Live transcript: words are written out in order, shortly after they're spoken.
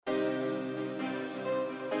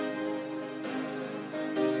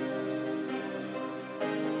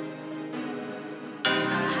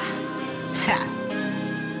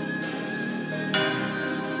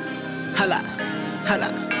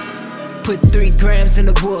Put 3 grams in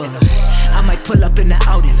the wood. I might pull up in the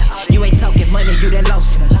Audi. You ain't talking money, you done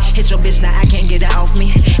lost me. Hit your bitch, now I can't get it off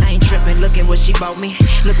me. I ain't tripping, look at what she bought me.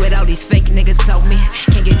 Look what all these fake niggas told me.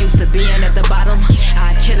 Can't get used to being at the bottom.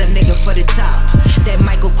 I'd kill a nigga for the top. That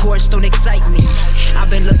Michael Kors don't excite me. I've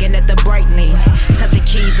been looking at the brightening. Touching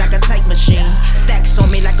keys like a type machine. Stacks on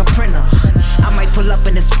me like a printer. I might pull up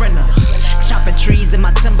in a Sprinter. Chopping trees in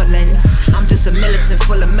my Timberlands. I'm just a militant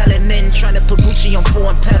full of melanin. Trying to put Gucci on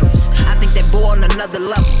foreign pedals. I think that boy on another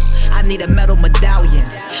level. I need a metal medallion.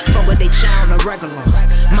 For what they chow on a regular.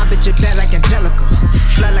 My bitch is bad like Angelica.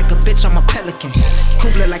 Fly like a bitch, I'm a pelican.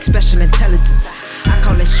 Coogler like special intelligence. I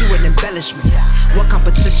call that shoe an embellishment. What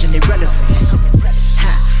competition irrelevant?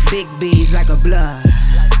 Ha, big B's like a blood.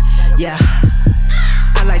 Yeah,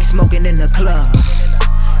 I like smoking in the club.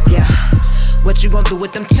 Yeah, what you gon' do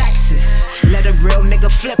with them taxes? Let a real nigga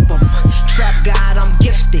flip them. Trap God, I'm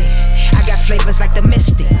gifted. I got flavors like the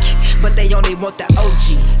Mystic, but they only want the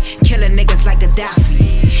OG. Killing niggas like Gaddafi.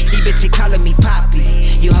 These bitches calling me Poppy.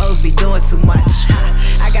 You hoes be doing too much.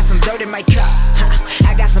 I got some dirt in my cup.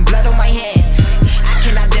 I got some blood on my hands. I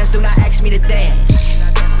cannot dance, do not ask me to dance.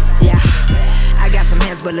 Yeah, I got some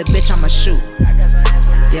hands, but little bitch, I'ma shoot.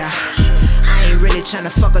 Yeah, I ain't really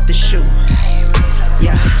tryna fuck up the shoe.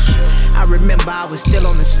 Yeah, I remember I was still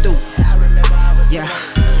on the stoop. Yeah,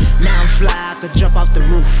 now I'm fly, I could jump off the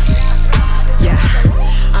roof. Yeah,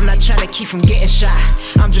 I'm not trying to keep from getting shot.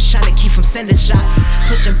 I'm just trying to keep from sending shots.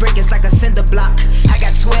 Pushing breakers like a cinder block. I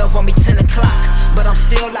got 12 on me, 10 o'clock. But I'm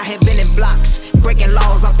still out here bending blocks. Breaking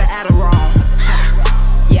laws off the Adderall.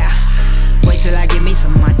 Ha, yeah, wait till I get me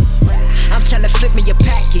some money. I'm trying to flip me a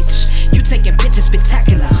package. You taking pictures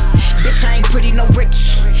spectacular. Bitch, I ain't pretty, no Ricky.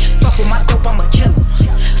 Fuck with my dope, I'ma kill him.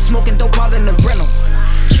 Smoking dope all in the rental.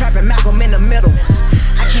 Trapping Malcolm in the middle.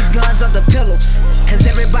 I keep guns under pillows, cause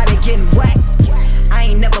everybody getting whacked. I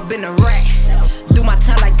ain't never been a rat. Do my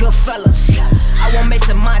time like good fellas. I won't make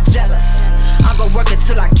some mind jealous. I'm gon' work it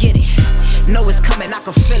till I get it. Know it's coming, I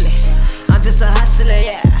can feel it. I'm just a hustler,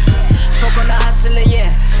 yeah. Fuck on the hustler, yeah.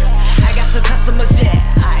 I got some customers, yeah.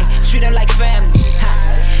 I treat them like family, ha.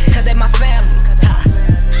 Cause they my family, ha.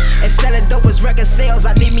 And selling dope is record sales,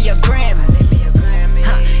 I need me a Grammy,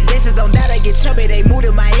 ha. Dancers don't die, they get chubby, they move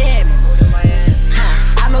to Miami,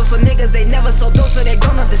 ha. I know some niggas, they never so dope, so they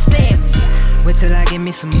don't understand me. Wait till I get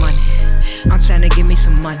me some money. I'm tryna get me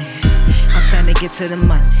some money. I'm tryna get to the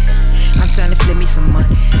money. I'm tryna flip me some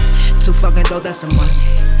money. Too fucking dope, that's the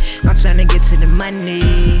money. I'm tryna get to the money.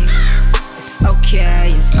 It's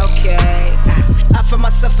okay, it's okay. I feel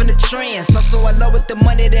myself in a trance. I'm so in love with the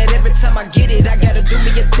money that every time I get it, I gotta do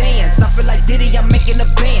me a dance. I feel like Diddy, I'm making a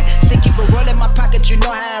band. Still keep a roll in my pocket, you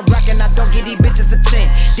know how I'm rockin'. I don't give these bitches a chance.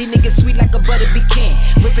 These niggas sweet like a butter pecan.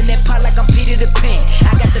 Whipping that pot like I'm Peter the Pan.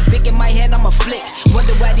 I got the big in my hand, I'm a flick.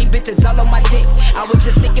 Wonder why these bitches all on my dick. I was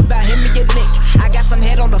just thinking about him and your lick. I got some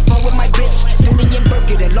head on the phone with my bitch. Dooney and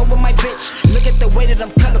Burger, alone with my bitch. Look at the way that I'm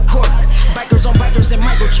color coded. Bikers on bikers and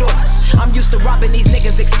Michael Jordans. I'm used to robbing these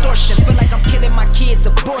niggas extortion. Feel like I'm killing my kids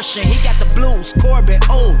abortion. He got the blues, Corbin,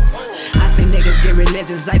 oh. I see niggas get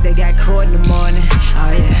religious like they got caught in the morning.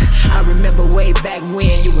 Oh yeah, I remember way back when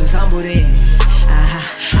you was humble then.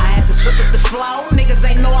 I had to switch up the flow. Niggas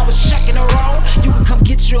ain't know I was checking the roll. You can come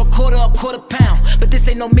get you a quarter pound, but this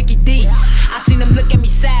ain't no Mickey D's. I seen them look at me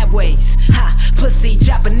sideways. Ha, pussy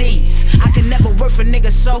Japanese. I could never work for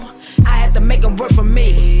niggas, so I had to make them work for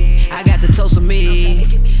me. I got the toast of me.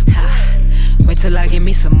 Ha, wait till I get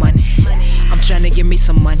me some money. I'm tryna get me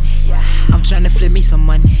some money. I'm tryna flip me some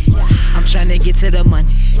money. I'm tryna get to the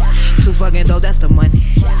money. Too fucking dope, that's the money.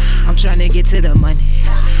 I'm tryna get to the money.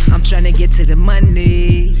 I'm tryna get to the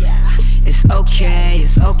money. It's okay,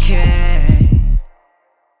 it's okay.